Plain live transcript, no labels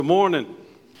Good morning.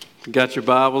 If you got your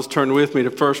Bibles, turn with me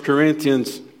to 1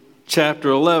 Corinthians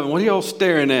chapter 11. What are y'all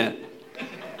staring at?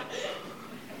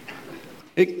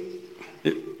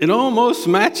 It almost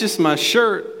matches my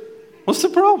shirt. What's the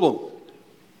problem?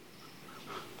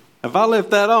 If I left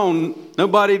that on,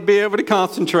 nobody'd be able to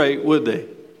concentrate, would they?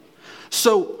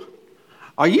 So,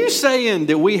 are you saying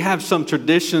that we have some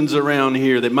traditions around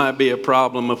here that might be a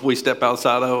problem if we step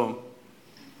outside of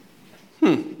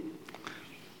them?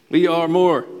 We are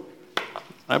more.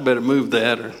 I better move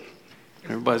that or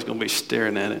everybody's going to be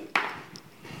staring at it.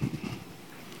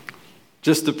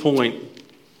 Just the point.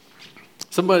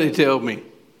 Somebody tell me,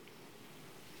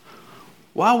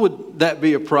 why would that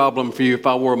be a problem for you if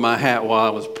I wore my hat while I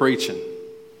was preaching?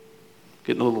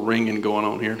 Getting a little ringing going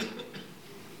on here.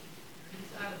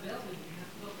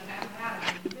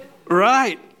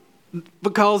 Right.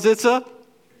 Because it's a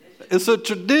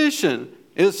tradition.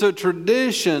 It's a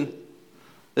tradition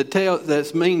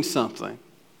that means something.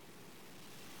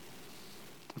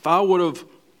 If I would have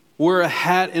wear a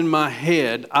hat in my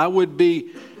head, I would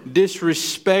be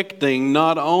disrespecting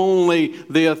not only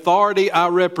the authority I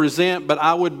represent, but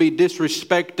I would be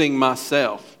disrespecting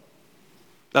myself.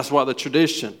 That's why the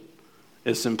tradition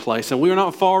is in place. And we're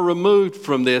not far removed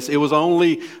from this. It was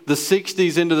only the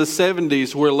 60s into the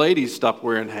 70s where ladies stopped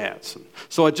wearing hats.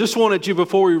 So I just wanted you,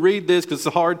 before we read this, because it's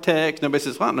a hard text, nobody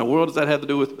says, what in the world does that have to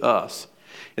do with us?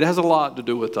 It has a lot to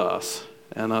do with us.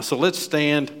 And so let's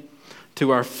stand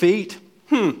to our feet.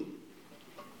 You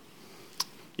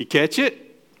catch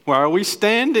it? Why are we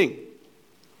standing?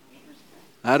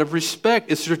 Out of respect.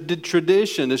 It's a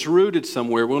tradition. It's rooted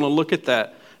somewhere. We're going to look at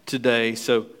that today.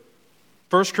 So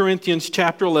 1 Corinthians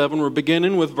chapter 11, we're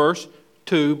beginning with verse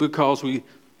 2 because we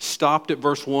stopped at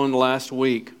verse 1 last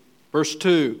week. Verse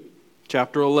 2,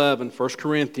 chapter 11, 1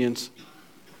 Corinthians.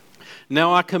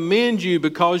 Now I commend you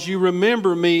because you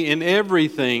remember me in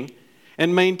everything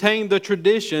and maintain the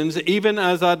traditions even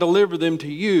as I deliver them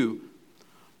to you.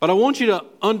 But I want you to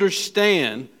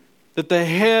understand that the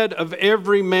head of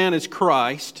every man is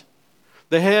Christ.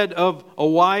 The head of a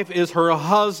wife is her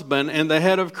husband, and the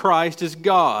head of Christ is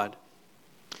God.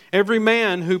 Every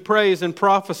man who prays and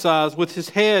prophesies with his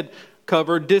head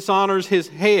covered dishonors his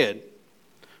head.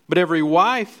 But every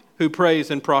wife who prays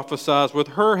and prophesies with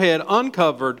her head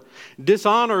uncovered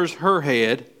dishonors her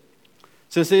head,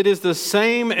 since it is the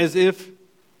same as if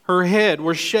her head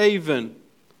were shaven.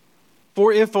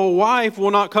 For if a wife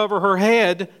will not cover her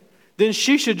head, then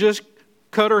she should just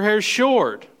cut her hair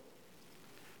short.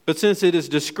 But since it is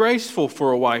disgraceful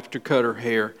for a wife to cut her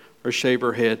hair or shave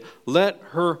her head, let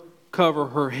her cover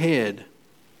her head.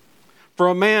 For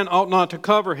a man ought not to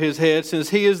cover his head, since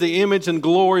he is the image and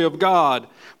glory of God,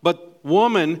 but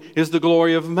woman is the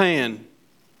glory of man.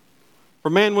 For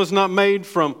man was not made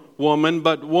from woman,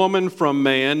 but woman from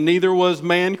man. Neither was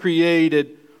man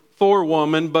created for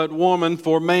woman, but woman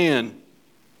for man.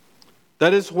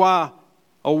 That is why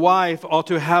a wife ought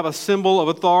to have a symbol of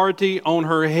authority on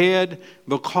her head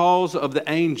because of the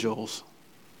angels.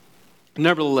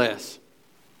 Nevertheless,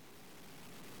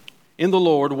 in the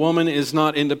Lord, woman is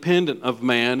not independent of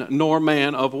man, nor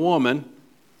man of woman.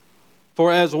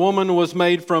 For as woman was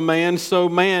made from man, so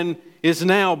man is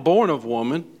now born of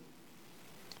woman.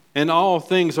 And all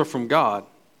things are from God.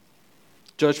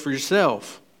 Judge for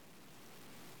yourself.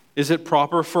 Is it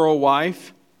proper for a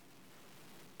wife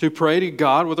to pray to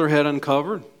God with her head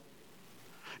uncovered?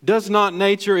 Does not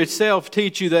nature itself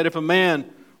teach you that if a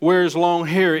man wears long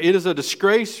hair, it is a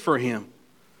disgrace for him?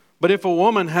 But if a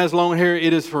woman has long hair,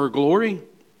 it is for her glory.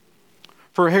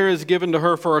 For hair is given to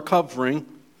her for a covering.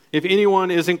 If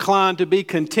anyone is inclined to be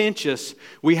contentious,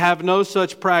 we have no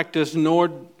such practice, nor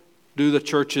do the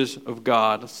churches of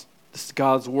God. This is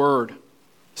God's word.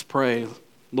 Let's pray.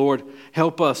 Lord,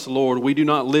 help us, Lord. We do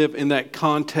not live in that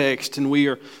context, and we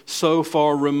are so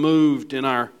far removed in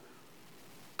our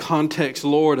context,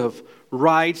 Lord, of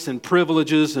rights and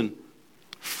privileges and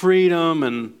freedom.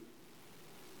 And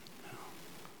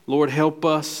Lord, help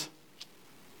us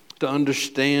to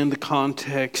understand the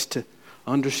context, to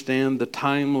understand the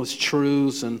timeless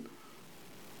truths and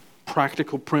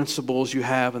practical principles you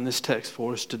have in this text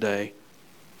for us today.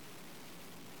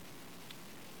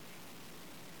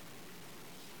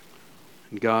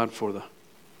 And God, for the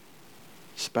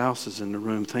spouses in the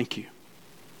room, thank you.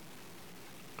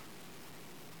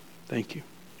 Thank you.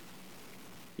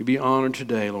 You be honored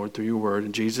today, Lord, through your word.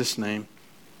 In Jesus' name,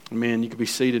 amen. You can be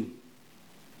seated.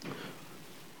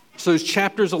 So it's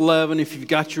chapters 11. If you've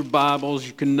got your Bibles,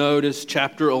 you can notice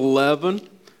chapter 11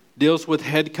 deals with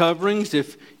head coverings.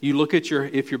 If you look at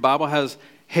if your Bible has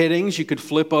headings, you could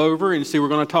flip over and see we're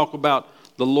going to talk about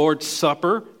the Lord's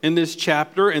Supper in this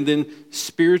chapter, and then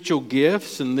spiritual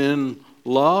gifts, and then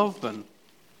love. And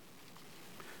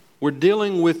we're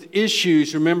dealing with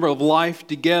issues, remember, of life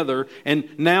together. And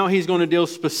now he's going to deal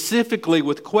specifically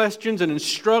with questions and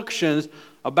instructions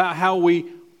about how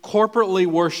we corporately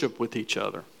worship with each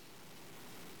other.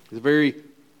 It's very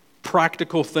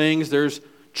practical things. There's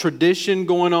tradition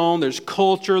going on. There's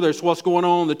culture. There's what's going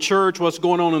on in the church, what's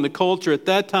going on in the culture at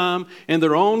that time, in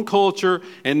their own culture.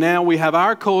 And now we have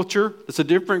our culture. It's a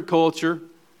different culture.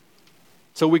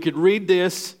 So we could read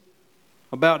this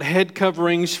about head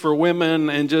coverings for women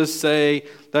and just say,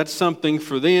 that's something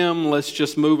for them. Let's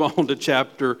just move on to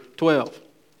chapter 12.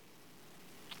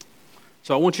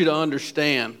 So I want you to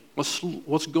understand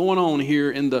what's going on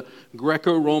here in the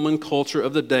Greco-Roman culture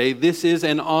of the day. This is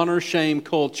an honor-shame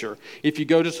culture. If you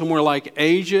go to somewhere like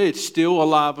Asia, it's still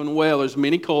alive and well. There's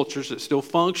many cultures that still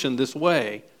function this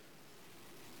way.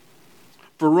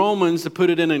 For Romans, to put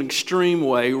it in an extreme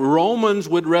way, Romans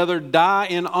would rather die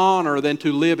in honor than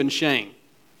to live in shame.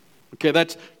 Okay,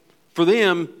 that's, for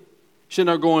them, shouldn't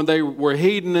are going, they were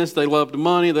hedonists, they loved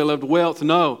money, they loved wealth.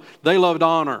 No, they loved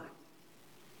honor.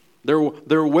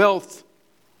 Their wealth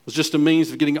was just a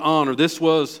means of getting honor. This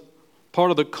was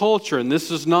part of the culture, and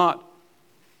this is not,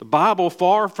 the Bible,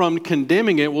 far from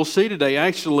condemning it, we'll see today,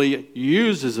 actually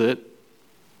uses it.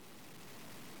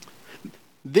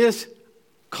 This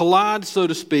collides, so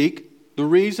to speak, the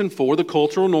reason for the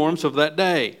cultural norms of that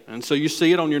day. And so you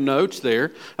see it on your notes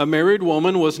there. A married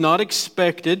woman was not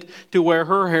expected to wear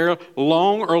her hair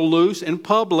long or loose in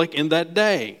public in that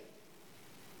day.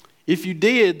 If you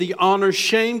did, the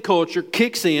honor-shame culture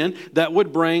kicks in that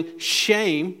would bring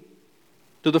shame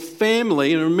to the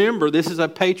family. And remember, this is a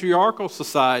patriarchal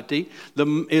society.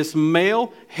 It's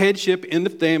male headship in the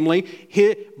family.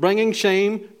 Bringing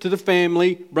shame to the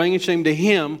family, bringing shame to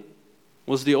him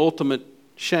was the ultimate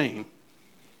shame.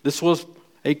 This was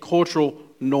a cultural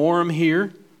norm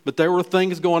here, but there were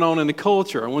things going on in the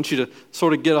culture. I want you to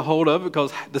sort of get a hold of it,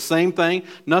 because the same thing,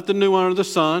 nothing new under the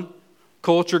sun.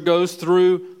 Culture goes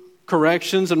through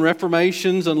corrections and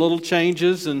reformations and little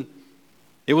changes, and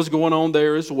it was going on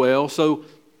there as well. So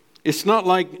it's not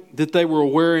like that they were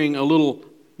wearing a little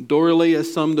doily,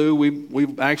 as some do.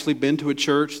 We've actually been to a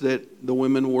church that the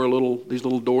women wore these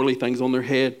little doily things on their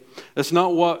head. That's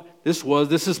not what this was.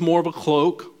 This is more of a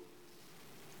cloak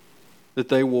that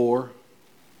they wore.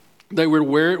 They would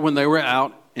wear it when they were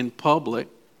out in public.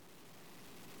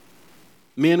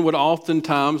 Men would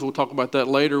oftentimes, we'll talk about that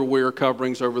later, wear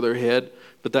coverings over their head,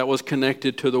 but that was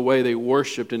connected to the way they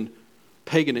worshiped in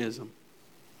paganism.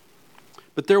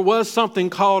 But there was something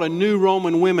called a new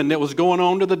Roman women that was going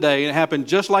on to the day. It happened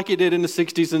just like it did in the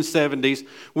 60s and 70s,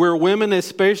 where women,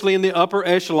 especially in the upper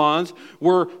echelons,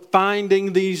 were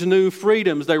finding these new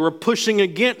freedoms. They were pushing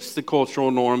against the cultural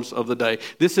norms of the day.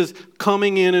 This is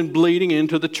coming in and bleeding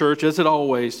into the church, as it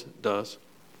always does.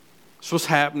 This was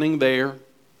happening there,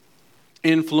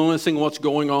 influencing what's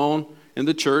going on in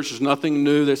the church. There's nothing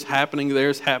new that's happening there.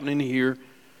 It's happening here.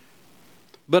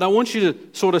 But I want you to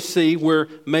sort of see where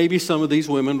maybe some of these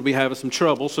women will be having some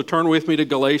trouble. So turn with me to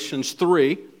Galatians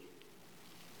 3.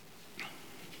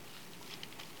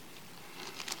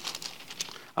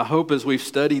 I hope as we've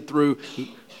studied through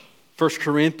 1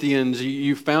 Corinthians,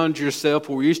 you found yourself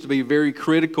where we used to be very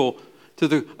critical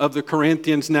of the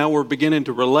Corinthians. Now we're beginning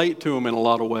to relate to them in a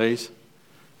lot of ways.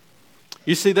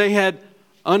 You see, they had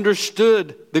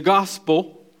understood the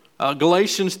gospel.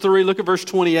 Galatians 3, look at verse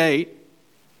 28.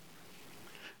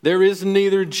 There is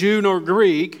neither Jew nor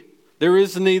Greek. There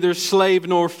is neither slave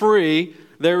nor free.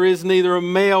 There is neither a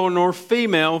male nor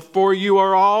female, for you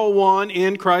are all one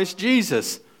in Christ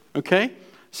Jesus. Okay?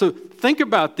 So think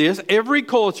about this. Every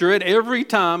culture at every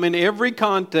time, in every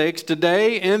context,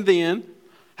 today and then,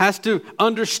 has to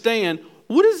understand,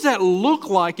 what does that look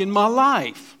like in my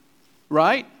life?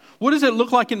 Right? What does it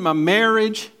look like in my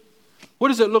marriage? What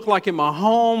does it look like in my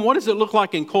home? What does it look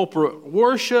like in corporate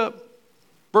worship?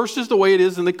 Versus the way it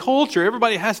is in the culture.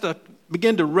 Everybody has to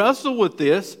begin to wrestle with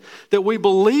this, that we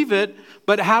believe it,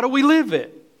 but how do we live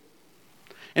it?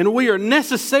 And we are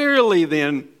necessarily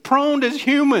then prone as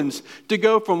humans to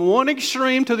go from one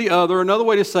extreme to the other. Another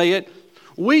way to say it,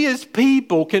 we as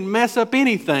people can mess up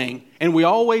anything, and we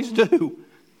always do.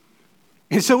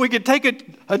 And so we can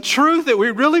take a truth that we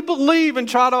really believe and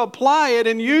try to apply it,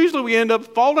 and usually we end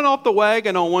up falling off the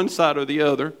wagon on one side or the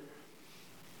other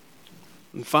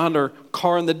and find our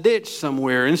car in the ditch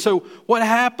somewhere. And so what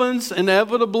happens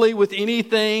inevitably with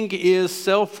anything is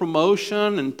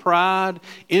self-promotion and pride,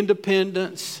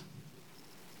 independence.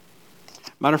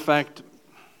 Matter of fact,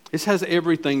 this has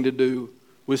everything to do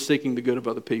with seeking the good of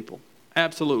other people.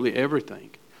 Absolutely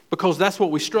everything. because that's what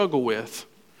we struggle with.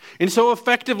 And so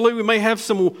effectively, we may have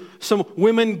some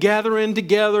women gathering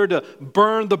together to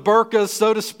burn the burqas,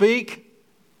 so to speak.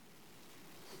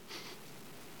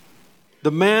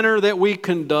 The manner that we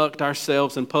conduct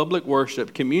ourselves in public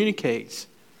worship communicates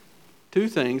two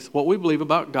things: what we believe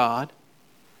about God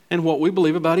and what we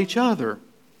believe about each other.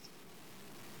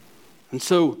 And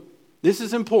so this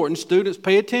is important. Students,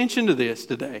 pay attention to this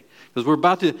today, because we're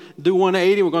about to do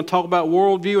 180. We're going to talk about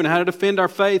worldview and how to defend our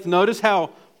faith. Notice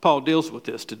how Paul deals with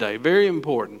this today. Very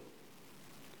important.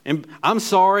 And I'm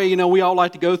sorry, we all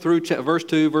like to go through verse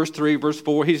 2, verse 3, verse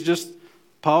 4.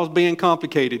 Paul's being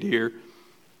complicated here.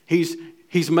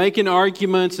 He's making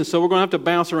arguments, and so we're going to have to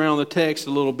bounce around the text a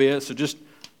little bit. So just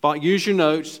use your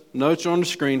notes. Notes are on the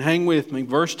screen. Hang with me.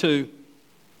 Verse 2.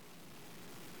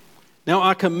 Now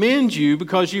I commend you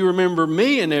because you remember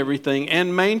me in everything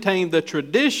and maintain the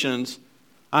traditions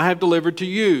I have delivered to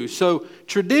you. So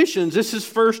traditions, this is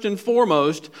first and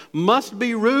foremost, must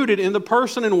be rooted in the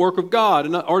person and work of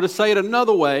God. Or to say it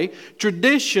another way,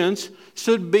 traditions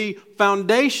should be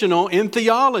foundational in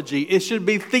theology. It should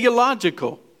be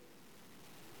theological.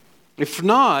 If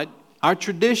not, our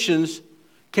traditions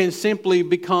can simply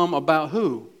become about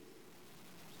who?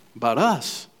 About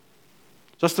us.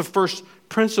 That's the first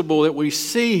principle that we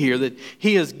see here, that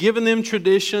he has given them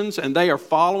traditions and they are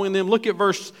following them. Look at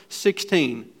verse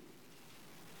 16.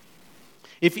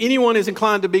 If anyone is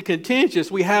inclined to be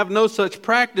contentious, we have no such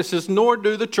practices, nor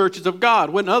do the churches of God.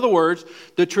 Well, in other words,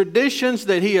 the traditions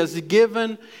that he has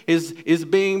given is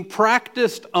being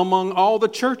practiced among all the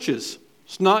churches.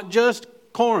 It's not just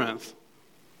Corinth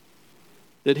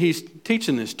that he's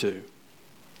teaching this to.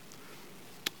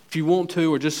 If you want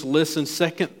to, or just listen,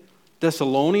 2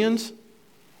 Thessalonians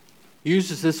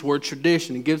uses this word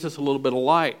tradition and gives us a little bit of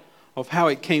light of how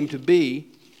it came to be.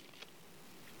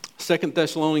 2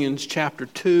 Thessalonians chapter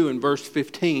 2 and verse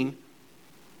 15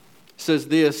 says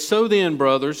this: So then,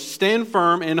 brothers, stand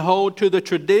firm and hold to the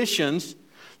traditions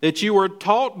that you were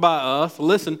taught by us,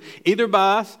 listen, either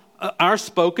by our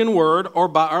spoken word or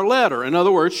by our letter. In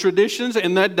other words, traditions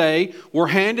in that day were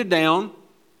handed down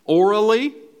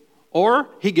orally, or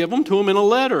he gave them to them in a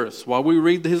letters while we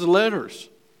read his letters.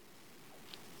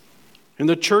 And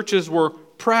the churches were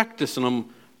practicing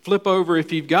them. Flip over,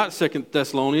 if you've got 2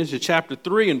 Thessalonians, to chapter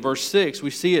 3 and verse 6. We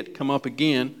see it come up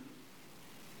again.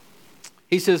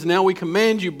 He says, Now we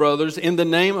command you, brothers, in the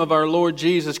name of our Lord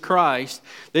Jesus Christ,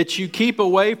 that you keep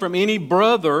away from any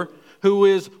brother who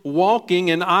is walking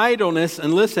in idleness,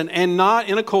 and listen, and not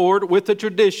in accord with the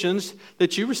traditions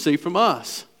that you receive from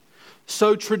us.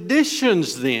 So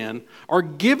traditions then are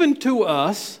given to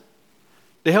us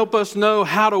to help us know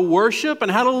how to worship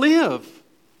and how to live.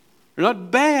 They're not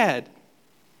bad.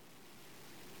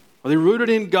 Are they rooted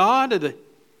in God?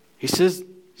 He says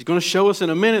he's going to show us in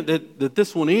a minute that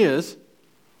this one is.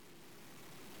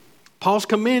 Paul's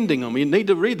commending them. You need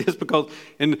to read this because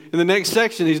in the next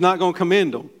section he's not going to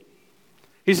commend them.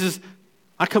 He says,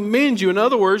 I commend you. In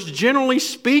other words, generally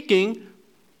speaking,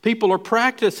 people are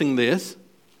practicing this,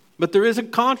 but there is a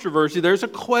controversy, there's a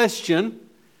question,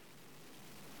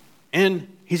 and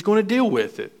he's going to deal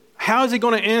with it. How is he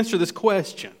going to answer this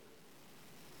question?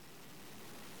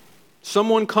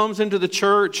 Someone comes into the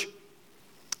church,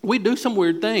 we do some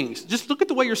weird things. Just look at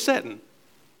the way you're sitting.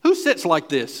 Who sits like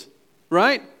this,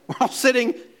 right? We're all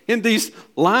sitting in these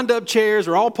lined up chairs.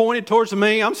 They're all pointed towards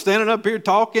me. I'm standing up here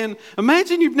talking.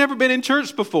 Imagine you've never been in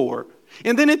church before.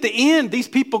 And then at the end, these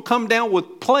people come down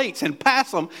with plates and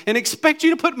pass them and expect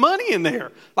you to put money in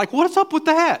there. Like, what's up with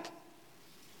that?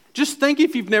 Just think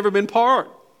if you've never been part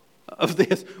of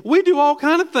this. We do all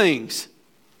kind of things.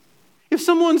 If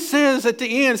someone says at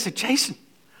the end, say, Jason,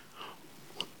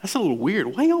 that's a little weird.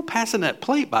 Why are y'all passing that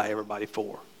plate by everybody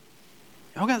for?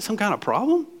 Y'all got some kind of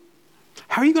problem?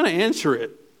 How are you going to answer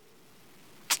it?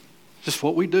 Just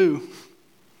what we do,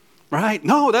 right?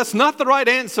 No, that's not the right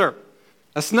answer.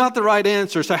 That's not the right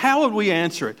answer. So how would we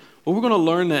answer it? Well, we're going to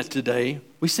learn that today.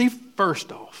 We see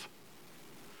first off,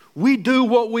 we do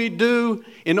what we do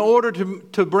in order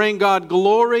to bring God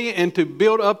glory and to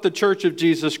build up the church of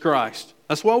Jesus Christ.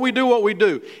 That's why we do what we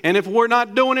do. And if we're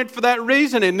not doing it for that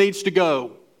reason, it needs to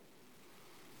go.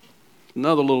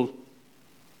 Another little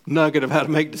nugget of how to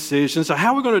make decisions. So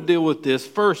how are we going to deal with this?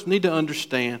 First, need to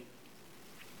understand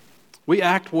we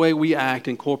act the way we act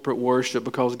in corporate worship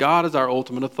because God is our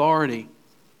ultimate authority.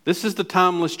 This is the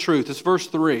timeless truth. It's verse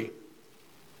 3.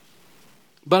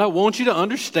 But I want you to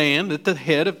understand that the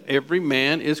head of every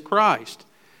man is Christ.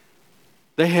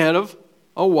 The head of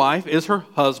a wife is her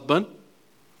husband.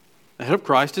 The head of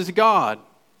Christ is God.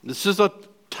 This is a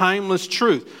timeless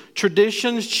truth.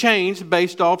 Traditions change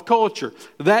based off culture.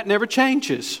 That never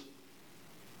changes.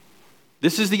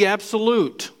 This is the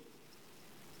absolute.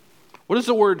 What is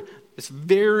the word? It's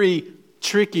very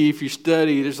tricky if you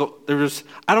study. There's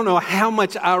I don't know how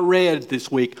much I read this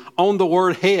week on the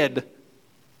word head.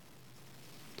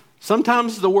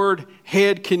 Sometimes the word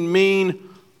head can mean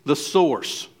the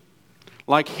source,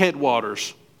 like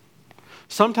headwaters.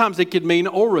 Sometimes it could mean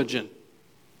origin.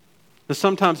 And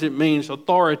sometimes it means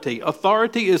authority.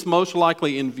 Authority is most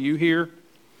likely in view here.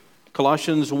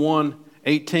 Colossians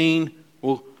 1:18.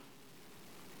 We'll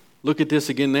look at this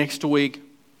again next week.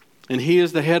 And he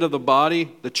is the head of the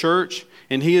body, the church,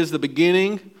 and he is the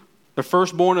beginning, the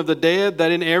firstborn of the dead,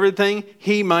 that in everything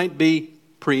he might be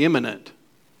preeminent.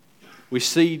 We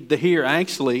see here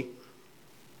actually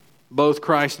both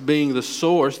Christ being the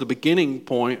source, the beginning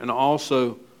point, and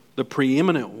also the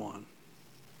preeminent one.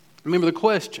 Remember the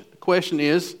question. The question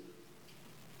is,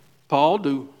 Paul,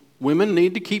 do women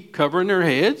need to keep covering their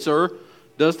heads, or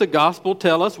does the gospel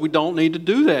tell us we don't need to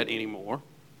do that anymore?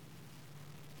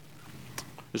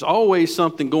 There's always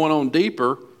something going on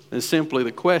deeper than simply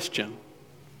the question.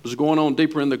 It was going on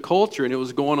deeper in the culture, and it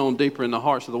was going on deeper in the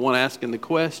hearts of the one asking the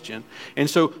question. And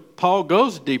so Paul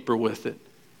goes deeper with it.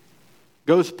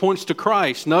 Points to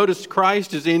Christ. Notice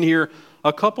Christ is in here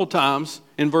a couple times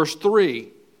in verse 3.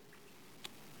 If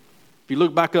you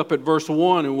look back up at verse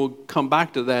 1, and we'll come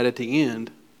back to that at the end,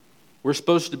 we're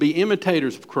supposed to be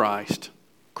imitators of Christ.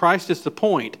 Christ is the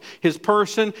point. His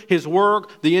person, His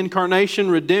work, the incarnation,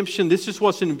 redemption, this is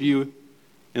what's in view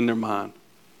in their mind.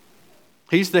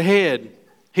 He's the head.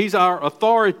 He's our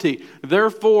authority.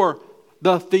 Therefore,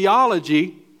 the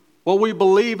theology, what we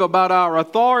believe about our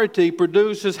authority,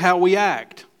 produces how we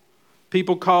act.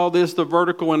 People call this the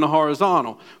vertical and the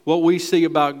horizontal. What we see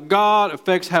about God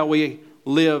affects how we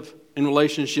live in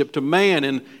relationship to man.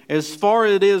 And as far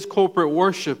as it is corporate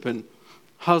worship and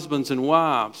husbands and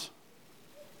wives,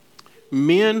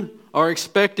 men are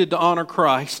expected to honor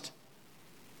Christ.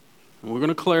 And we're going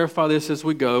to clarify this as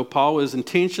we go. Paul is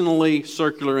intentionally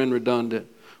circular and redundant.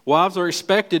 Wives are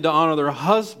expected to honor their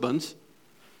husbands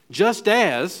just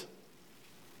as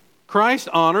Christ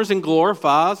honors and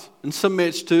glorifies and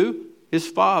submits to His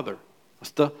Father.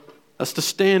 That's the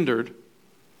standard.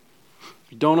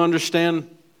 If you don't understand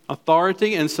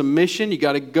authority and submission, you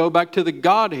got to go back to the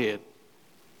Godhead.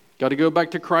 Got to go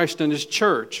back to Christ and His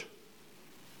church.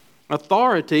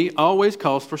 Authority always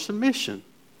calls for submission.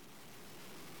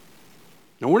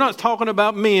 Now, we're not talking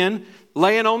about men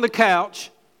laying on the couch,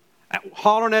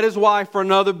 hollering at his wife for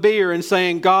another beer and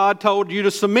saying, God told you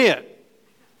to submit.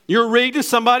 You're reading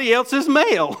somebody else's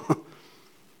mail.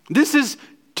 This is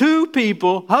two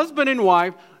people, husband and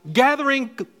wife,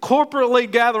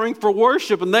 corporately gathering for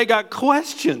worship, and they got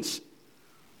questions.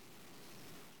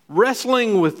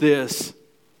 Wrestling with this.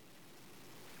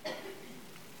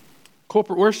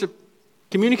 Corporate worship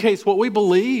communicates what we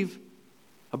believe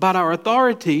about our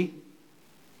authority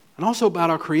and also about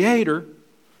our Creator.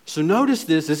 So notice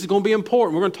this. This is going to be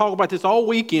important. We're going to talk about this all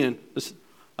weekend.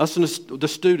 Us and the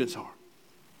students are.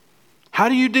 How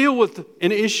do you deal with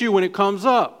an issue when it comes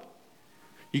up?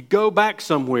 You go back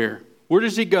somewhere. Where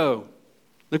does he go?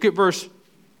 Look at verse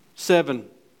 7.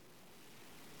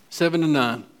 7 to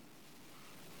 9.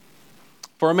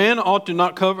 For a man ought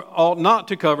not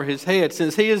to cover his head,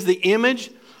 since he is the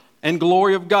image and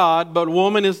glory of God, but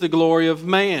woman is the glory of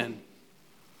man.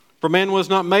 For man was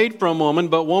not made from woman,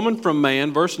 but woman from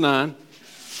man. Verse 9.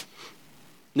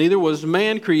 Neither was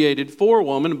man created for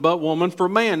woman, but woman for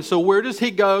man. So where does he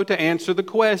go to answer the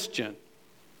question?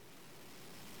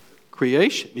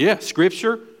 Creation. Yeah,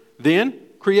 Scripture, then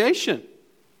creation.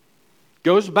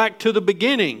 Goes back to the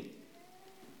beginning.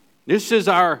 This is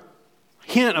our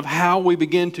hint of how we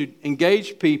begin to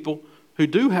engage people who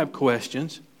do have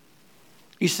questions.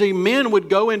 You see, men would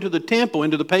go into the temple,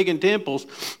 into the pagan temples,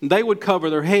 and they would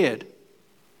cover their head.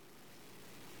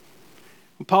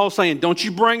 Paul's saying, don't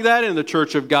you bring that in the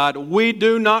church of God. Men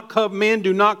do not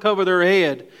cover their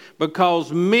head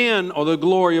because men are the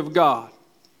glory of God.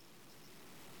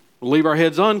 We'll leave our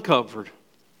heads uncovered.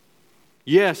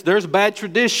 Yes, there's bad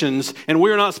traditions, and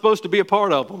we're not supposed to be a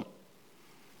part of them.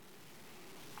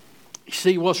 You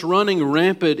see, what's running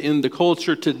rampant in the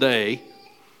culture today,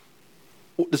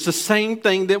 it's the same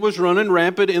thing that was running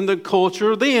rampant in the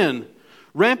culture then.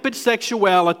 Rampant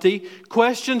sexuality,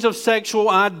 questions of sexual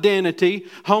identity,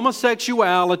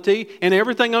 homosexuality, and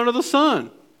everything under the sun.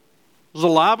 It was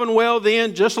alive and well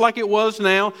then, just like it was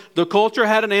now. The culture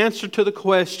had an answer to the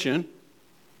question.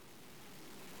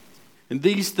 And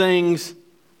these things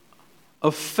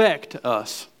affect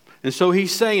us. And so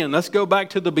he's saying, let's go back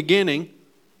to the beginning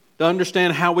to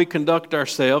understand how we conduct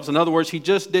ourselves. In other words, he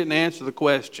just didn't answer the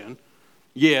question.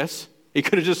 Yes. He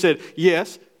could have just said,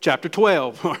 yes, chapter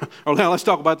 12. Or now let's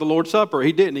talk about the Lord's Supper.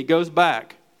 He didn't. He goes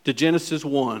back to Genesis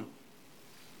 1,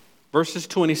 verses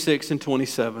 26 and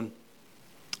 27.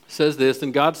 It says this,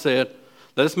 and God said,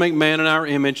 let us make man in our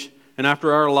image and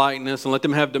after our likeness, and let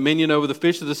them have dominion over the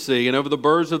fish of the sea, and over the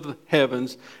birds of the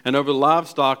heavens, and over the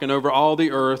livestock, and over all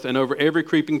the earth, and over every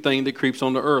creeping thing that creeps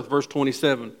on the earth. Verse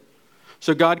 27.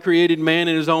 So God created man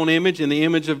in his own image. In the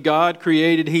image of God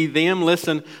created he them.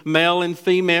 Listen, male and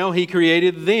female, he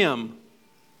created them.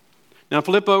 Now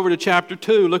flip over to chapter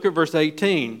 2. Look at verse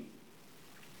 18.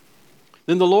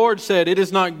 Then the Lord said, it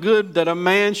is not good that a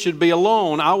man should be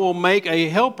alone. I will make a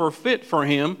helper fit for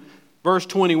him. Verse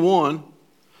 21.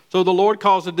 So the Lord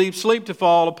caused a deep sleep to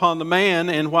fall upon the man,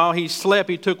 and while he slept,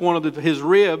 he took one of his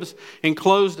ribs and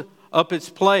closed up its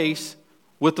place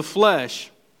with the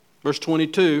flesh. Verse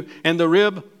 22, and the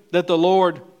rib that the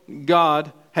Lord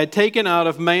God had taken out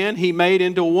of man, he made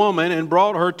into a woman and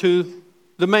brought her to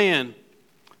the man.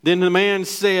 Then the man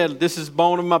said, this is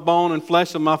bone of my bone and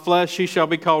flesh of my flesh. She shall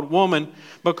be called woman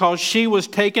because she was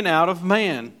taken out of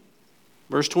man.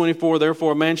 Verse 24,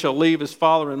 therefore a man shall leave his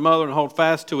father and mother and hold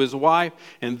fast to his wife,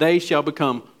 and they shall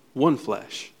become one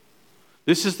flesh.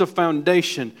 This is the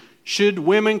foundation. Should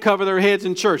women cover their heads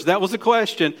in church? That was the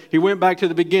question. He went back to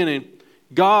the beginning.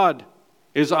 God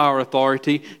is our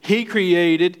authority. He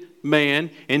created man,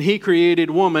 and he created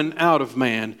woman out of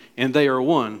man, and they are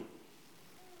one.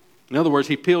 In other words,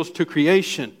 he appeals to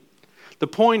creation. The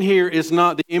point here is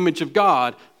not the image of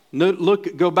God.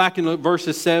 Go back and look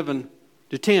verses 7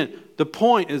 to 10. The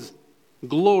point is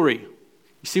glory.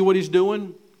 You see what he's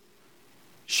doing?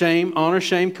 Shame, honor,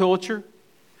 shame culture.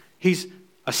 He's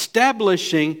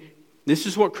establishing, this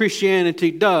is what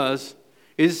Christianity does.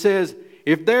 It says,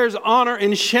 if there's honor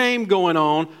and shame going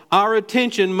on, our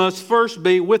attention must first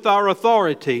be with our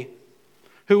authority,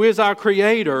 who is our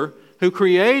Creator, who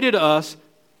created us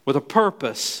with a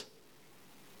purpose.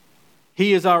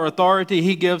 He is our authority.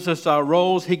 He gives us our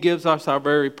roles. He gives us our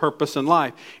very purpose in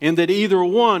life. And that either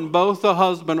one, both the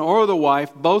husband or the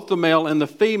wife, both the male and the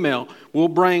female, will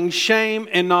bring shame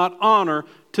and not honor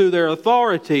to their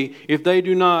authority if they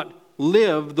do not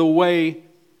live the way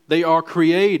they are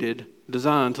created,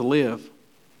 designed to live.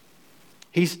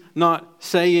 He's not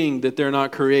saying that they're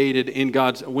not created in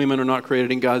God's, women are not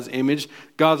created in God's image.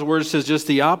 God's word says just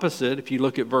the opposite if you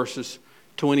look at verses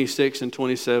 26 and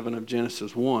 27 of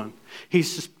Genesis 1.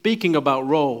 He's speaking about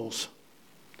roles.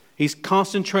 He's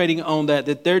concentrating on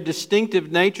that their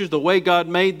distinctive natures, the way God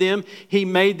made them, He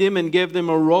made them and gave them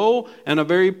a role and a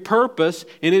very purpose,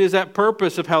 and it is that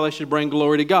purpose of how they should bring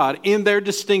glory to God in their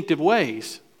distinctive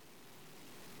ways.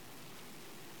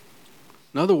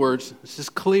 In other words, this is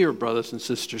clear, brothers and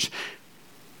sisters.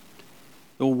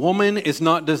 The woman is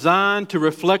not designed to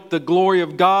reflect the glory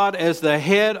of God as the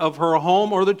head of her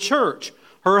home or the church.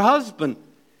 Her husband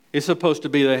is supposed to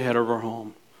be the head of her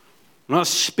home. I'm not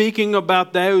speaking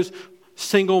about those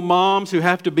single moms who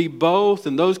have to be both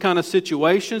in those kind of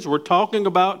situations. We're talking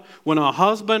about when a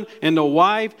husband and a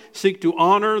wife seek to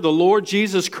honor the Lord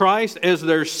Jesus Christ as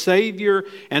their Savior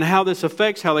and how this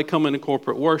affects how they come into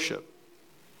corporate worship.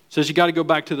 Says you got to go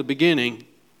back to the beginning.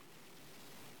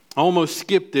 I almost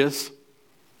skipped this.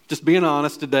 Just being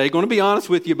honest today. Going to be honest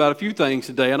with you about a few things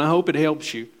today, and I hope it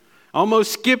helps you. I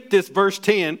almost skipped this verse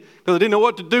 10 because I didn't know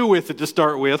what to do with it to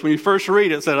start with. When you first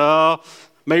read it, I said,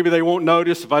 maybe they won't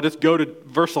notice if I just go to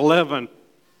verse 11.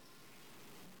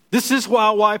 This is why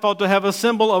a wife ought to have a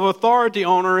symbol of authority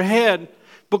on her head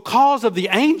because of the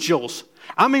angels.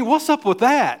 I mean, what's up with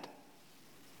that?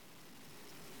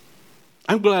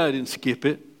 I'm glad I didn't skip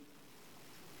it.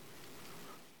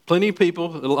 Plenty of people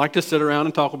that like to sit around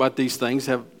and talk about these things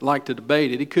have like to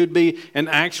debate it. It could be an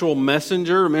actual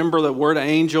messenger. Remember, the word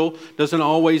angel doesn't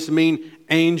always mean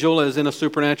angel as in a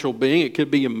supernatural being. It could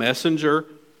be a messenger.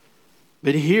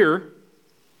 But here,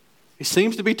 he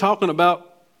seems to be talking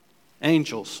about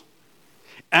angels.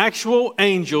 Actual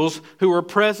angels who are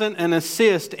present and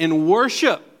assist in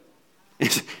worship.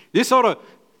 This ought to,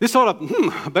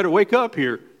 I better wake up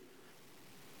here.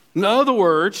 In other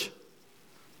words,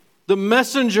 the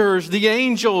messengers, the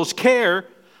angels care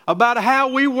about how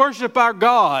we worship our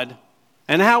God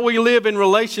and how we live in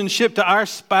relationship to our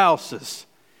spouses.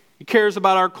 He cares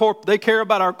about they care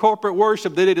about our corporate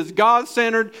worship, that it is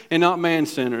God-centered and not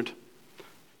man-centered.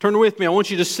 Turn with me. I want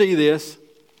you to see this.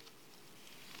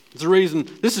 It's the reason,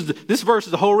 this verse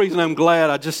is the whole reason I'm glad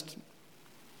I just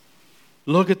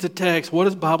look at the text. What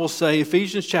does the Bible say?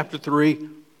 Ephesians chapter 3.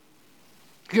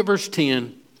 Look at verse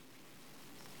 10.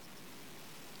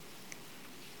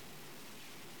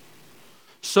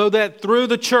 So that through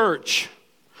the church,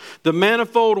 the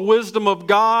manifold wisdom of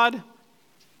God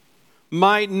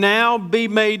might now be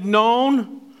made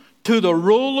known to the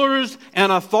rulers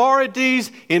and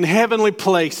authorities in heavenly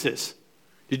places.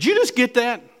 Did you just get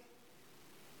that?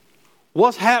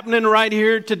 What's happening right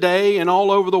here today and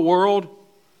all over the world?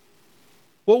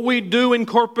 What we do in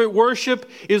corporate worship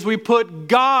is we put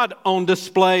God on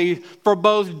display for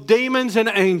both demons and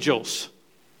angels.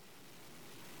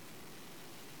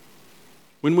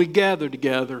 When we gather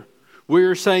together, we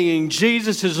are saying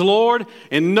Jesus is Lord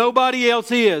and nobody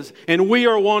else is, and we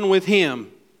are one with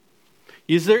Him.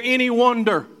 Is there any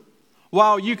wonder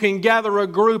while you can gather a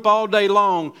group all day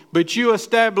long, but you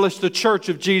establish the church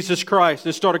of Jesus Christ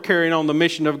and start carrying on the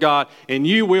mission of God, and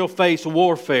you will face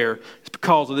warfare? It's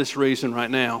because of this reason right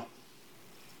now.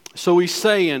 So he's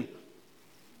saying,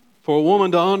 for a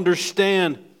woman to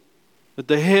understand that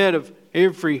the head of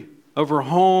her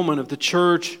home and of the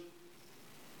church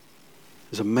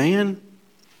is a man,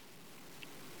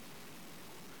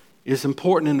 is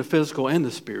important in the physical and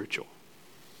the spiritual.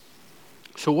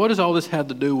 So what does all this have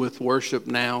to do with worship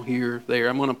now, here, there?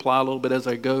 I'm going to apply a little bit as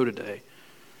I go today.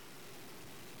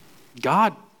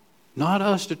 God, not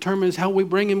us, determines how we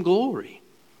bring Him glory.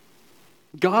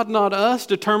 God, not us,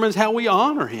 determines how we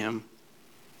honor Him.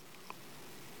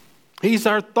 He's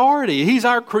our authority. He's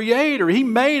our creator. He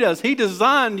made us. He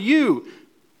designed you.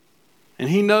 And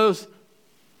He knows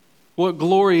what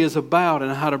glory is about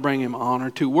and how to bring Him honor.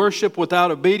 To worship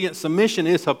without obedient submission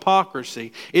is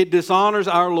hypocrisy. It dishonors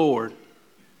our Lord.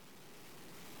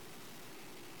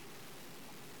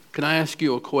 Can I ask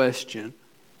you a question?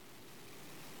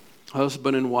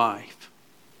 Husband and wife,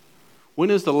 when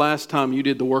is the last time you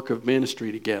did the work of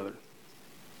ministry together?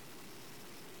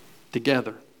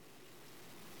 Together.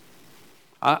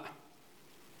 I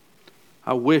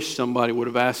wish somebody would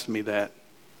have asked me that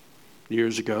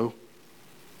years ago.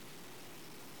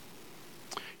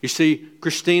 You see,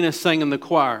 Christina sang in the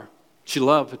choir. She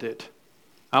loved it.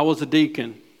 I was a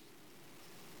deacon.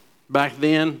 Back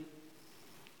then,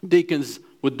 deacons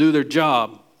would do their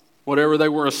job, whatever they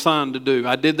were assigned to do.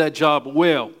 I did that job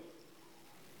well.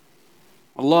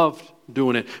 I loved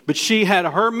doing it. But she had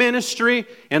her ministry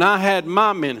and I had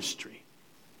my ministry.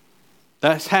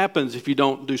 That happens if you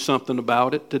don't do something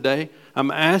about it today. I'm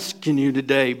asking you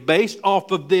today, based off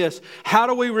of this, how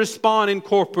do we respond in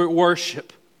corporate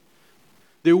worship?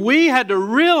 That we had to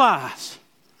realize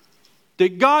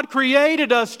that God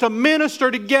created us to minister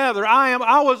together.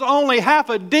 I was only half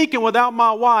a deacon without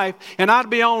my wife, and I'd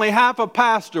be only half a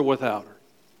pastor without her.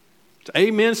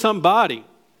 Amen, somebody.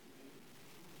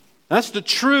 That's the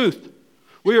truth.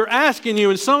 We are asking you,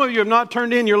 and some of you have not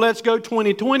turned in your Let's Go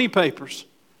 2020 papers.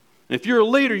 And if you're a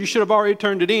leader, you should have already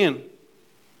turned it in.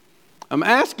 I'm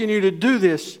asking you to do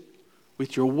this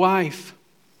with your wife.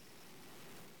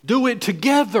 Do it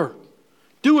together.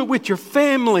 Do it with your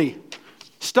family.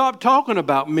 Stop talking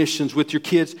about missions with your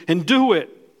kids and do it.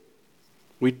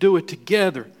 We do it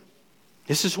together.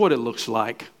 This is what it looks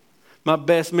like. My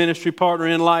best ministry partner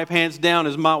in life, hands down,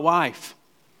 is my wife.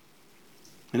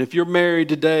 And if you're married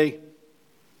today,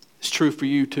 it's true for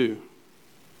you too.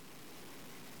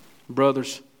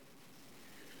 Brothers,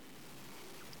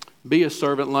 be a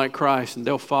servant like Christ and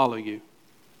they'll follow you.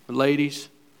 And ladies,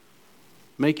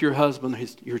 make your husband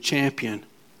your champion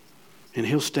and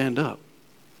he'll stand up.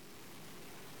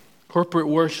 Corporate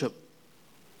worship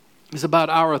is about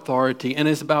our authority and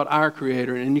it's about our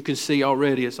Creator. And you can see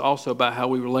already it's also about how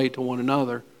we relate to one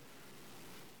another.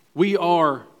 We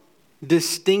are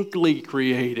distinctly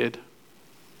created.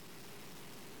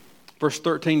 Verse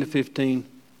 13 to 15,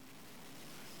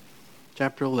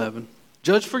 chapter 11.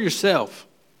 Judge for yourself.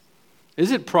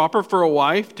 Is it proper for a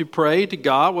wife to pray to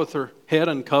God with her head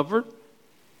uncovered?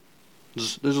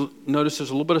 Notice there's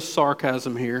a little bit of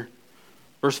sarcasm here.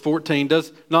 Verse 14,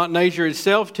 does not nature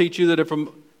itself teach you that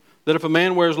if a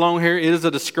man wears long hair, it is a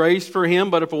disgrace for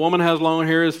him, but if a woman has long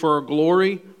hair, it is for her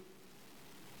glory?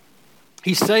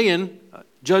 He's saying,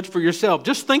 judge for yourself.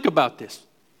 Just think about this.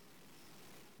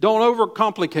 Don't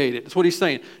overcomplicate it. That's what he's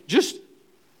saying. Just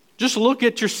look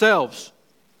at yourselves.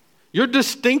 You're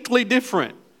distinctly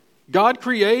different. God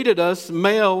created us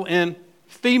male and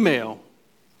female.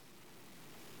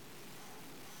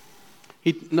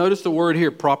 Notice the word here,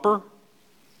 proper.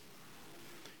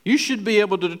 You should be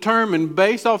able to determine,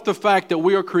 based off the fact that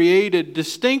we are created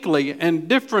distinctly and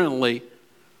differently,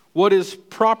 what is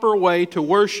proper way to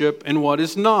worship and what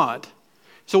is not.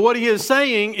 So what he is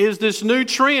saying is this new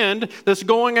trend that's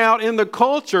going out in the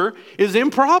culture is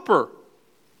improper.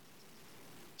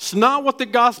 It's not what the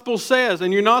gospel says,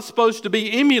 and you're not supposed to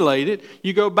be emulated.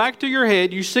 You go back to your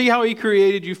head, you see how he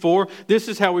created you for. This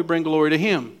is how we bring glory to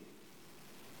him.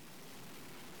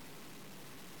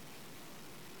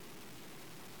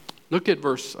 Look at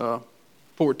verse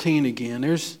 14 again.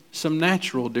 There's some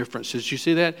natural differences. You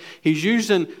see that? He's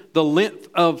using the length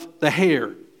of the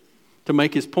hair to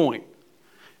make his point.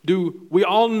 Do we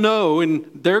all know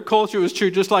in their culture it was true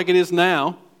just like it is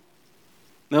now?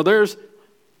 Now there's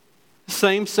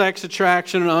same-sex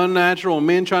attraction and unnatural,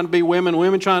 men trying to be women,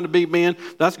 women trying to be men.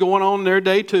 That's going on in their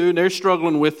day too, and they're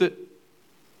struggling with it.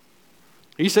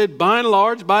 He said, by and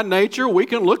large, by nature, we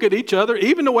can look at each other,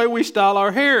 even the way we style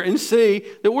our hair, and see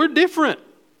that we're different.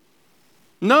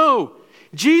 No,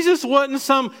 Jesus wasn't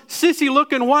some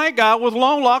sissy-looking white guy with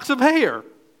long locks of hair.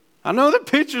 I know the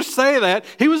pictures say that.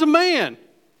 He was a man.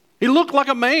 He looked like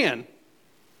a man.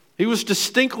 He was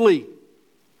distinctly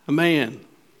a man.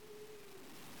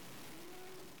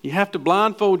 You have to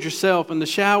blindfold yourself in the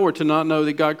shower to not know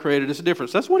that God created us a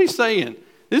difference. That's what he's saying.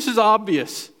 This is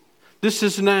obvious. This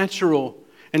is natural.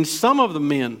 And some of the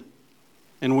men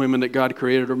and women that God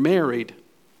created are married.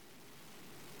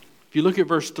 If you look at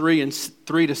verse 3 and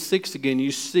 3 to 6 again,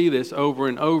 you see this over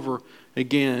and over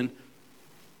again.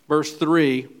 Verse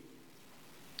 3,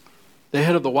 the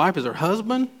head of the wife is her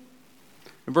husband.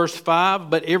 In verse 5,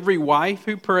 but every wife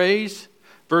who prays.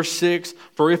 Verse 6,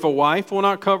 for if a wife will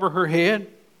not cover her head.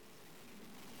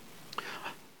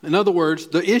 In other words,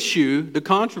 the issue, the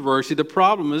controversy, the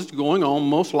problem is going on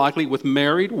most likely with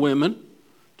married women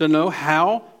to know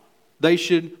how they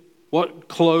should, what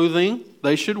clothing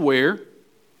they should wear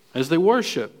as they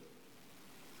worship.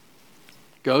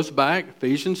 Goes back,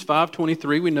 Ephesians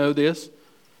 5:23, we know this.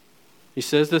 He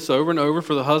says this over and over,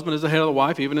 for the husband is the head of the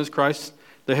wife, even as Christ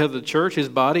the head of the church, his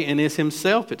body, and is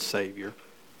himself its Savior.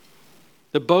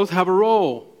 That both have a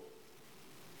role.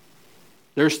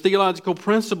 There's theological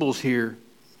principles here.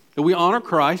 That we honor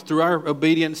Christ through our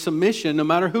obedient submission no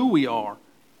matter who we are.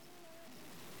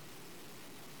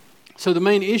 So the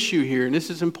main issue here, and this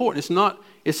is important,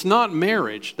 it's not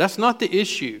marriage. That's not the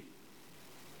issue.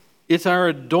 It's our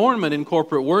adornment in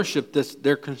corporate worship that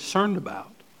they're concerned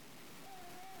about.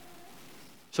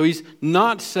 So he's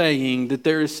not saying that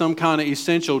there is some kind of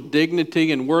essential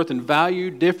dignity and worth and value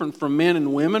different from men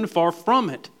and women. Far from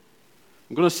it.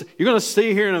 You're going to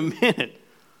see here in a minute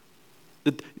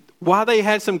that why they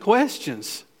had some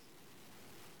questions.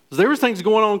 There was things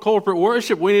going on in corporate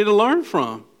worship we need to learn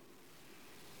from.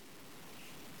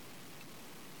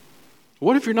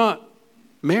 What if you're not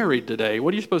married today?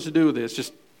 What are you supposed to do with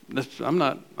this? I'm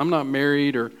not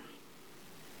married, or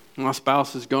my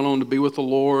spouse has gone on to be with the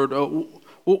Lord. Well,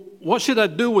 what should I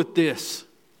do with this?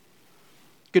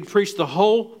 Could preach the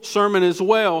whole sermon as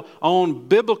well on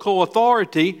biblical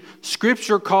authority.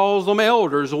 Scripture calls them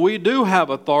elders. We do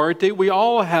have authority. We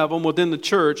all have them within the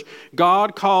church.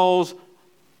 God calls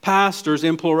pastors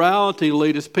in plurality to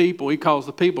lead his people. He calls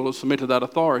the people to submit to that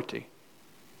authority.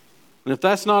 And if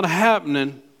that's not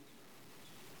happening,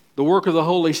 the work of the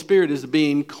Holy Spirit is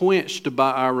being quenched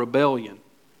by our rebellion.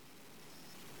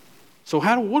 So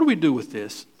what do we do with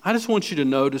this? I just want you to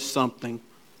notice something.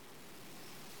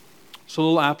 It's a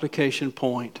little application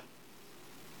point.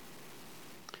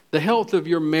 The health of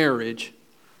your marriage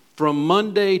from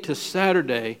Monday to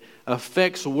Saturday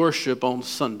affects worship on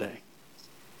Sunday.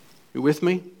 You with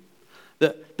me?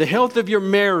 The health of your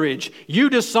marriage. You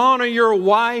dishonor your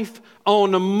wife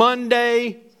on a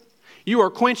Monday. You are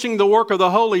quenching the work of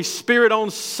the Holy Spirit on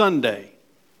Sunday.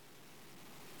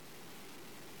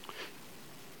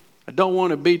 I don't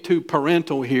want to be too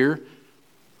parental here.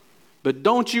 But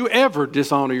don't you ever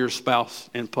dishonor your spouse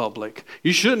in public.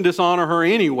 You shouldn't dishonor her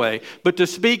anyway. But to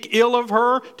speak ill of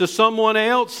her to someone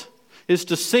else is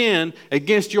to sin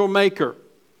against your Maker.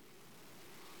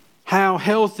 How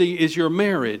healthy is your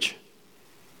marriage?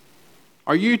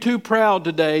 Are you too proud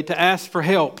today to ask for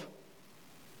help?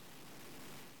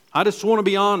 I just want to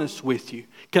be honest with you.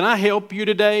 Can I help you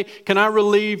today? Can I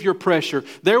relieve your pressure?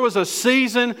 There was a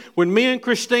season when me and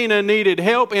Christina needed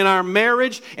help in our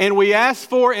marriage, and we asked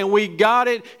for it and we got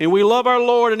it, and we love our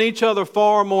Lord and each other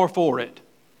far more for it.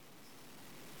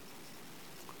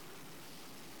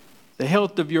 The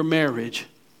health of your marriage,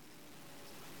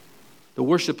 the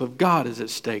worship of God is at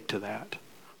stake to that.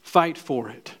 Fight for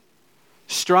it.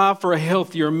 Strive for a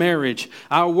healthier marriage.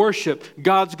 Our worship,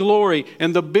 God's glory,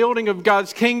 and the building of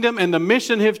God's kingdom and the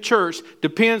mission of His church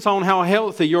depends on how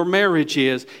healthy your marriage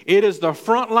is. It is the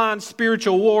frontline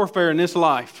spiritual warfare in this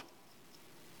life.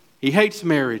 He hates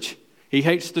marriage. He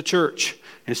hates the church.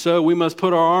 And so we must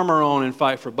put our armor on and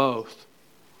fight for both.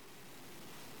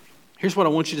 Here's what I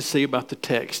want you to see about the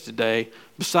text today.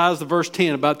 Besides the verse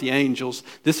 10 about the angels,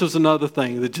 this was another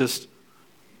thing that just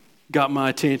got my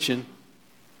attention.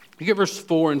 You get verse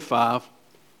 4 and 5.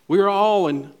 We are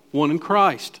all one in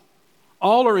Christ.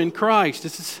 All are in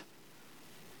Christ.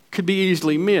 Could be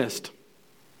easily missed.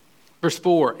 Verse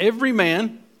 4, every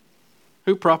man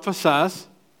who prophesies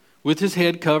with his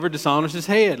head covered dishonors his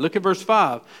head. Look at verse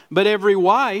 5. But every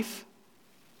wife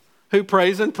who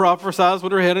prays and prophesies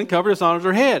with her head uncovered dishonors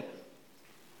her head.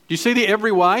 Do you see the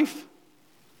every wife?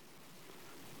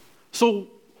 So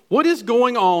what is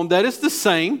going on that is the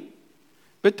same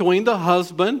between the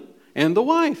husband and the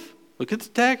wife? Look at the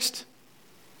text.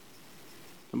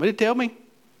 Somebody tell me.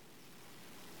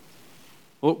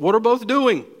 What are both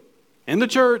doing in the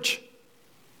church?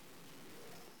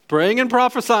 Praying and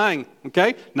prophesying,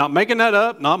 okay? Not making that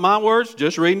up, not my words,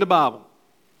 just reading the Bible.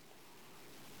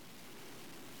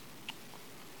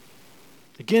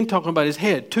 Again, talking about his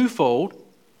head, twofold.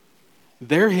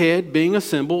 Their head being a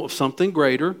symbol of something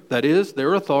greater, that is,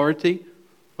 their authority,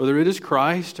 whether it is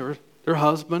Christ or their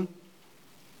husband.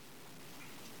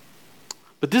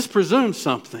 But this presumes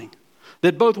something,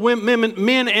 that both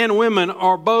men and women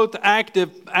are both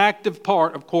active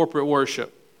part of corporate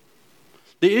worship.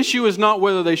 The issue is not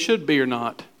whether they should be or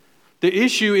not. The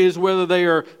issue is whether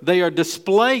they are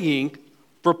displaying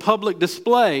for public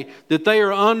display that they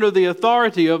are under the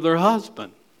authority of their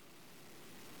husband.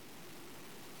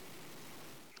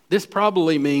 This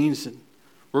probably means, and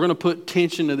we're going to put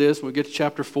tension to this when we get to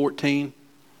chapter 14,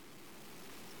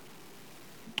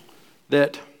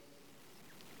 that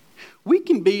we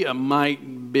can be a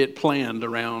mite bit planned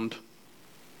around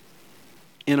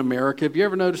in America. Have you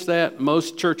ever noticed that?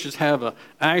 Most churches have an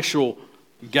actual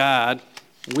guide.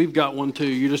 We've got one too.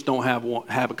 You just don't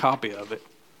have a copy of it,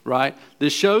 right?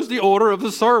 This shows the order of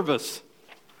the service.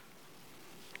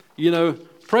 You know,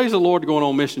 praise the Lord going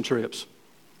on mission trips.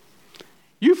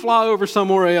 You fly over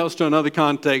somewhere else to another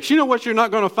context. You know what you're not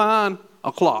going to find?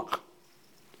 A clock.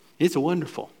 It's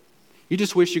wonderful. You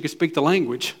just wish you could speak the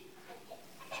language.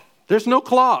 There's no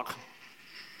clock.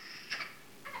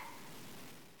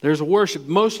 There's a worship.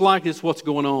 Most likely it's what's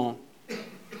going on.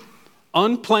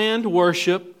 Unplanned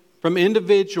worship from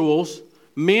individuals,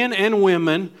 men and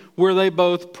women, where they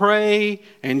both pray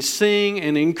and sing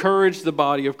and encourage the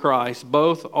body of Christ.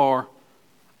 Both are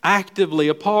actively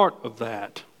a part of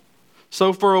that.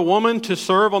 So for a woman to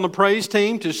serve on the praise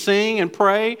team, to sing and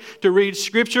pray, to read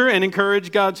Scripture and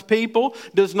encourage God's people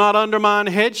does not undermine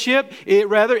headship.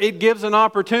 It gives an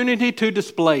opportunity to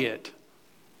display it.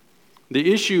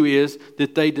 The issue is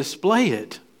that they display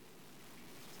it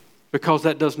because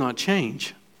that does not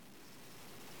change.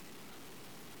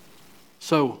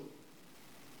 So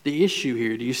the issue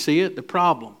here, do you see it? The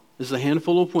problem is a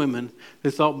handful of women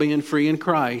who thought being free in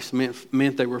Christ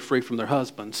meant they were free from their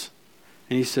husbands.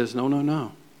 And he says,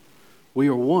 no. We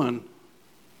are one.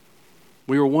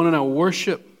 We are one in our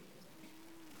worship.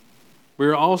 We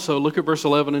are also, look at verse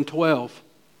 11 and 12.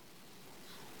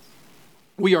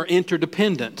 We are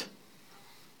interdependent.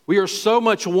 We are so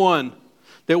much one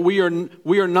that we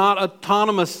are not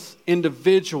autonomous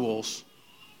individuals.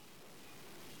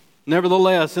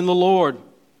 Nevertheless, in the Lord,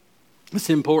 it's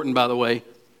important, by the way.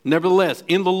 Nevertheless,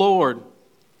 in the Lord,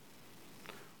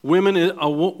 a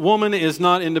woman is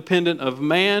not independent of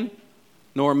man,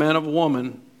 nor a man of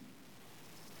woman.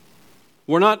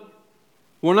 We're not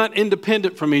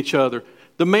independent from each other.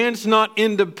 The man's not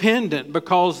independent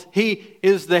because he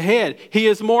is the head. He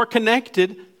is more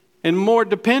connected and more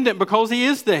dependent because he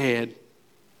is the head.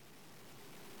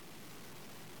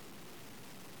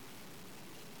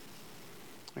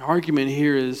 The argument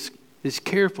here is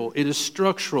careful. It is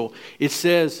structural. It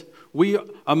says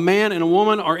a man and a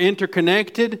woman are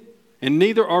interconnected and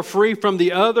neither are free from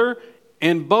the other,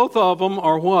 and both of them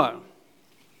are what?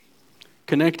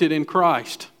 Connected in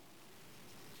Christ,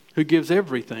 who gives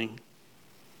everything.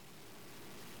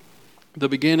 The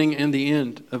beginning and the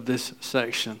end of this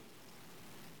section.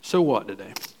 So what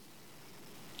today?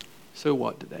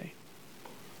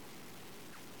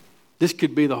 This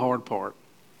could be the hard part.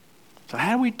 So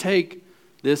how do we take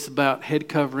this about head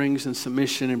coverings and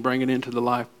submission and bring it into the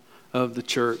life of the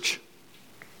church?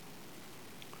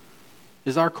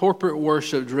 Is our corporate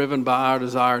worship driven by our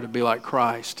desire to be like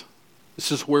Christ?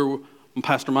 This is where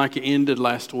Pastor Micah ended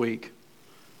last week.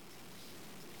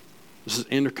 This is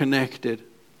interconnected.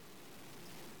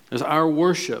 Is our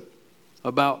worship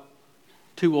about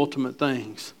two ultimate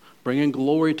things: bringing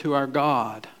glory to our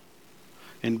God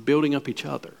and building up each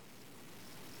other?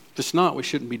 If it's not, we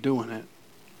shouldn't be doing it.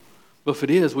 But if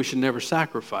it is, we should never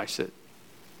sacrifice it.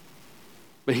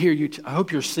 But here, I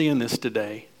hope you're seeing this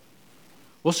today.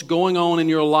 What's going on in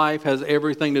your life has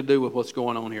everything to do with what's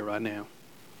going on here right now.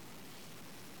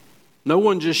 No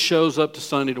one just shows up to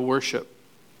Sunday to worship.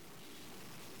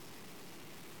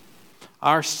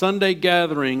 Our Sunday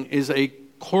gathering is a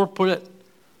corporate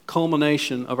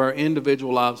culmination of our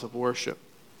individual lives of worship.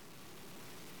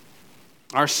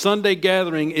 Our Sunday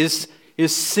gathering is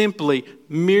simply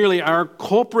merely our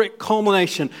corporate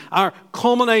culmination, our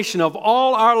culmination of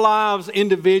all our lives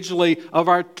individually of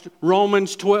our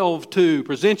Romans 12:2.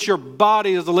 Present your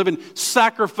body as a living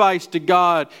sacrifice to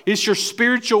God. It's your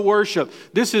spiritual worship.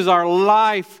 This is our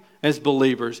life as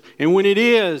believers. And when it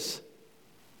is,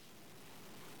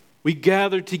 we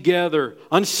gather together,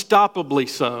 unstoppably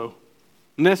so,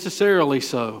 necessarily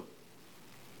so,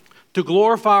 to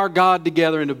glorify our God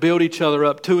together and to build each other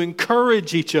up, to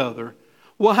encourage each other.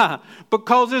 Why?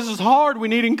 Because this is hard. We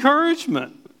need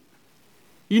encouragement.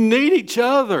 You need each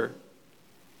other.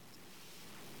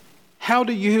 How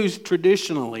do you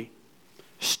traditionally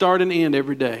start and end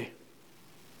every day?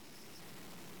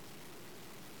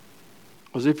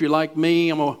 Because if you're like me,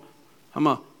 I'm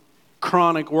a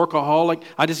chronic workaholic.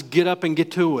 I just get up and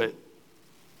get to it.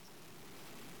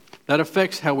 That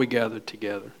affects how we gather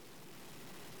together.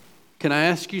 Can I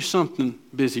ask you something,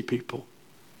 busy people?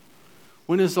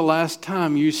 When is the last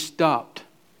time you stopped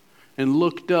and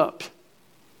looked up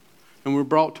and were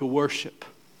brought to worship?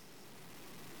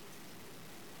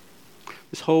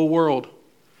 This whole world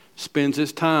spends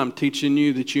its time teaching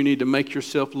you that you need to make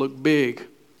yourself look big,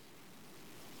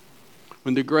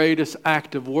 when the greatest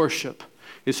act of worship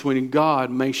is when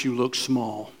God makes you look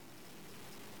small.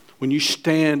 When you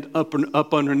stand up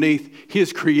underneath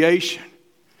His creation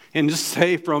and just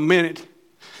say for a minute,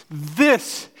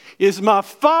 this is my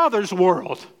Father's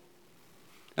world,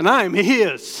 and I am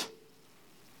His.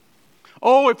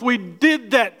 Oh, if we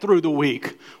did that through the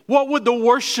week, what would the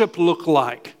worship look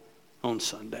like on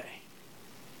Sunday?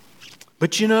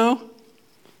 But you know,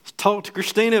 I talked to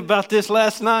Christina about this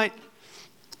last night.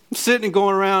 I'm sitting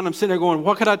there going,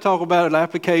 what could I talk about at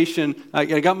application? I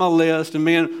got my list, and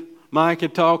me and Mike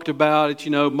had talked about it.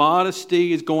 You know,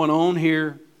 modesty is going on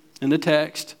here in the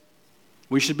text.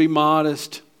 We should be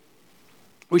modest.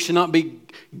 We should not be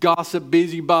gossip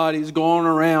busybodies going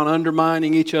around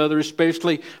undermining each other,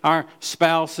 especially our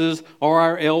spouses or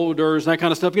our elders, that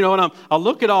kind of stuff. You know, and I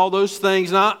look at all those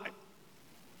things, and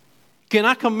can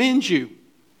I commend you?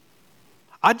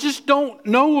 I just don't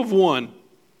know of one.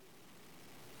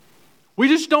 We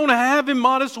just don't have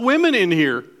immodest women in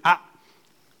here.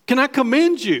 Can I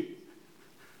commend you?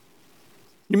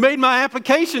 You made my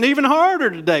application even harder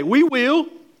today. We will.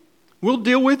 We'll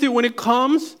deal with it when it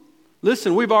comes.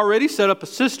 Listen, we've already set up a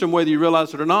system, whether you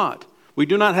realize it or not. We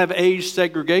do not have age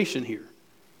segregation here,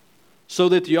 so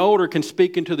that the older can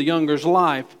speak into the younger's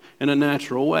life in a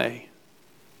natural way.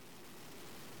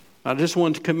 I just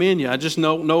wanted to commend you. I just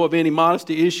don't know of any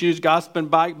modesty issues, gossiping,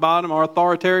 backbiting, or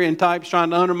authoritarian types trying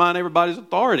to undermine everybody's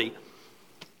authority.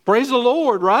 Praise the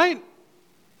Lord, right?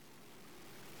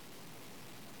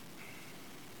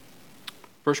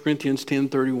 1 Corinthians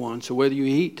 10:31. So whether you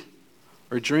eat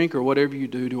or drink or whatever you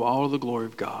do, do all of the glory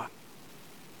of God.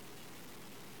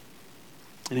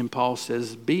 And then Paul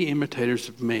says, be imitators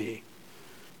of me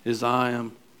as I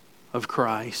am of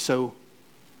Christ. So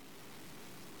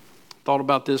thought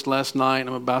about this last night, and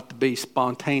I'm about to be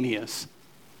spontaneous.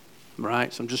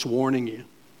 Right? So I'm just warning you.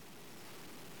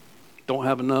 Don't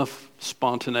have enough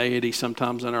spontaneity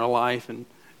sometimes in our life and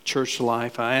church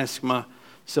life. I ask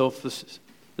myself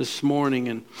this morning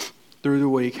and through the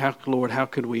week, Lord, how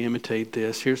could we imitate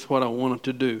this? Here's what I wanted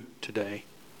to do today.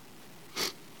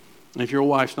 And if your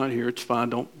wife's not here, it's fine.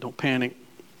 Don't panic.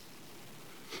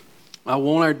 I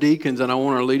want our deacons and I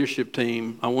want our leadership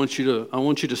team. I want you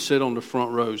to sit on the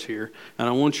front rows here, and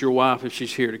I want your wife, if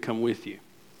she's here, to come with you.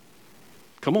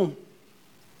 Come on.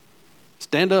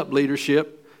 Stand up,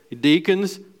 leadership,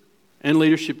 deacons and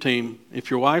leadership team.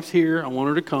 If your wife's here, I want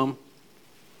her to come.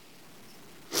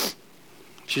 If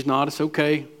she's not, it's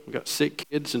okay. We've got sick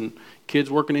kids and kids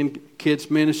working in kids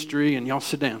ministry, and y'all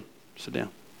sit down. Sit down.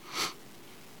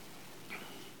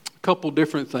 A couple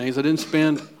different things. I didn't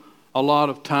spend a lot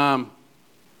of time,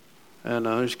 and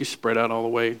just get spread out all the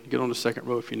way. Get on the second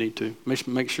row if you need to.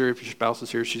 Make sure if your spouse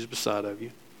is here, she's beside of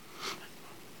you.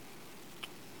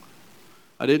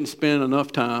 I didn't spend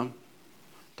enough time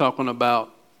talking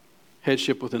about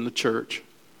headship within the church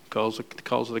because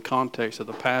of the context of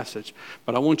the passage.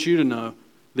 But I want you to know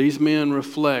these men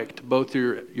reflect both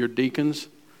your deacons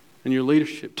and your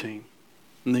leadership team,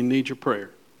 and they need your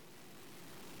prayer.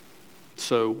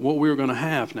 So what we're going to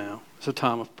have now is a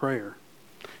time of prayer.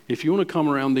 If you want to come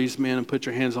around these men and put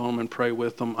your hands on them and pray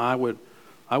with them, I would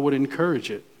encourage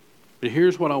it. But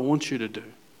here's what I want you to do.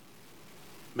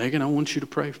 Megan, I want you to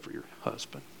pray for your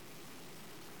husband.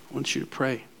 I want you to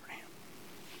pray for him.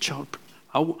 Child,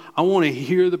 I want to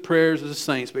hear the prayers of the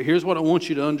saints, but here's what I want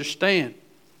you to understand.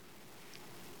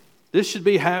 This should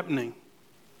be happening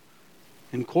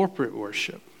in corporate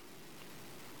worship.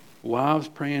 wives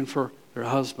praying for their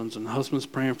husbands and husbands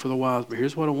praying for the wives. But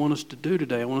here's what I want us to do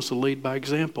today. I want us to lead by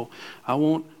example. I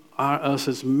want us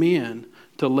as men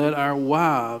to let our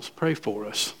wives pray for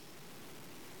us.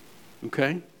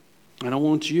 Okay? And I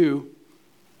want you,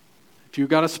 if you've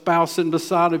got a spouse sitting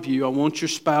beside of you, I want your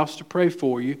spouse to pray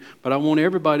for you, but I want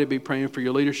everybody to be praying for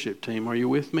your leadership team. Are you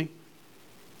with me?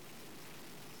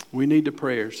 We need the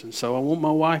prayers. And so I want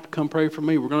my wife to come pray for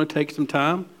me. We're going to take some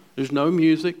time. There's no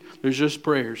music. There's just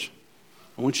prayers.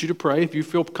 I want you to pray. If you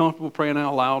feel comfortable praying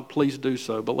out loud, please do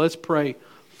so. But let's pray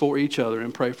for each other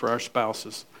and pray for our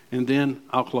spouses. And then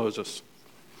I'll close us.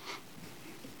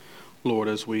 Lord,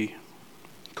 as we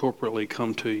corporately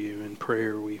come to you in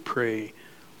prayer, we pray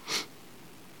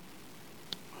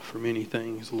for many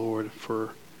things, Lord.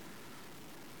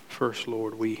 First,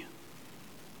 Lord, we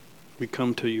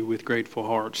come to you with grateful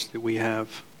hearts that we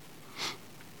have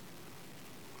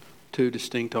 2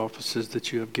 distinct offices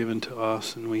that you have given to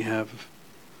us, and we have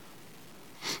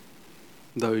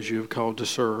those you have called to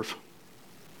serve.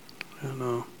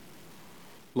 And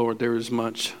Lord, there is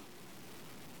much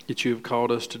that you have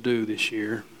called us to do this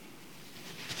year,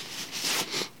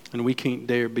 and we can't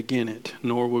dare begin it,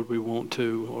 nor would we want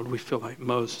to. Lord, we feel like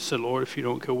Moses said, Lord, if you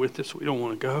don't go with us, we don't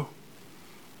want to go.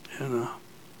 And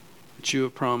that you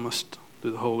have promised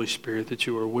through the Holy Spirit that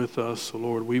you are with us. So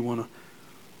Lord, we want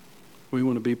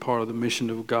to be part of the mission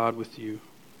of God with you.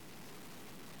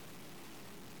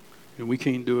 And we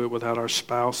can't do it without our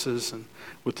spouses and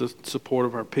with the support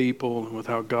of our people and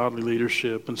without godly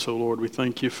leadership. And so Lord, we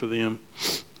thank you for them.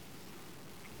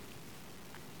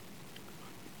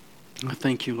 I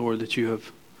thank you, Lord, that you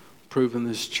have proven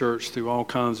this church through all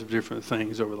kinds of different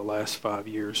things over the last 5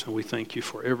 years. And we thank you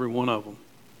for every one of them.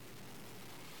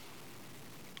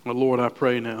 Well, Lord, I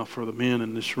pray now for the men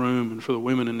in this room and for the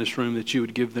women in this room that you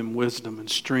would give them wisdom and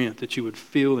strength, that you would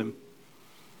fill them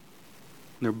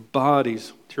in their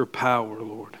bodies with your power,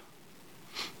 Lord,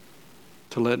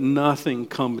 to let nothing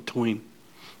come between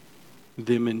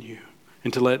them and you,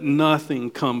 and to let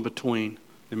nothing come between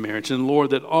the marriage. And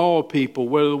Lord, that all people,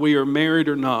 whether we are married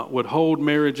or not, would hold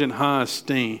marriage in high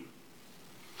esteem,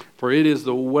 for it is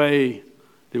the way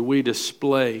that we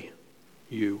display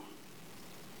you.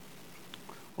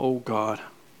 Oh God,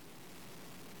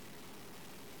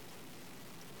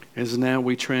 as now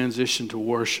we transition to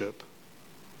worship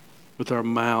with our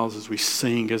mouths, as we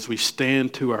sing, as we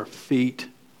stand to our feet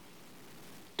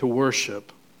to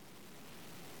worship,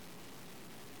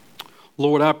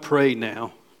 Lord, I pray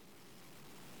now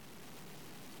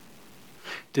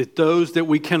that those that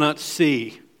we cannot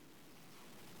see,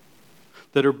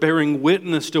 that are bearing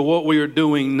witness to what we are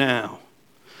doing now,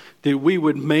 that we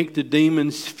would make the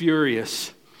demons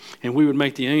furious and we would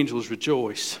make the angels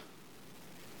rejoice.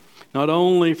 Not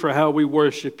only for how we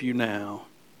worship you now,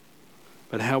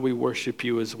 but how we worship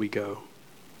you as we go.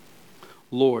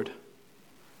 Lord,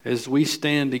 as we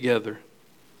stand together,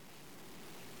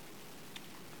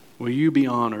 will you be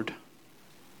honored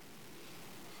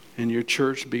and your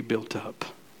church be built up?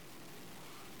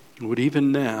 And would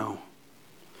even now,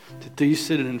 that these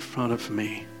sitting in front of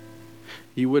me,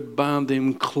 you would bind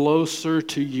them closer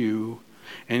to you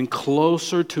and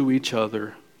closer to each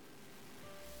other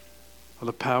by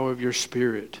the power of your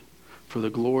Spirit, for the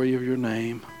glory of your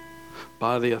name,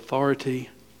 by the authority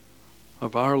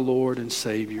of our Lord and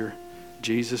Savior,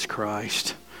 Jesus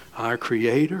Christ, our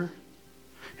Creator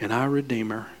and our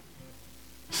Redeemer.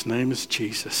 His name is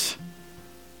Jesus.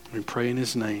 We pray in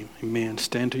His name. Amen.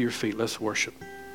 Stand to your feet. Let's worship.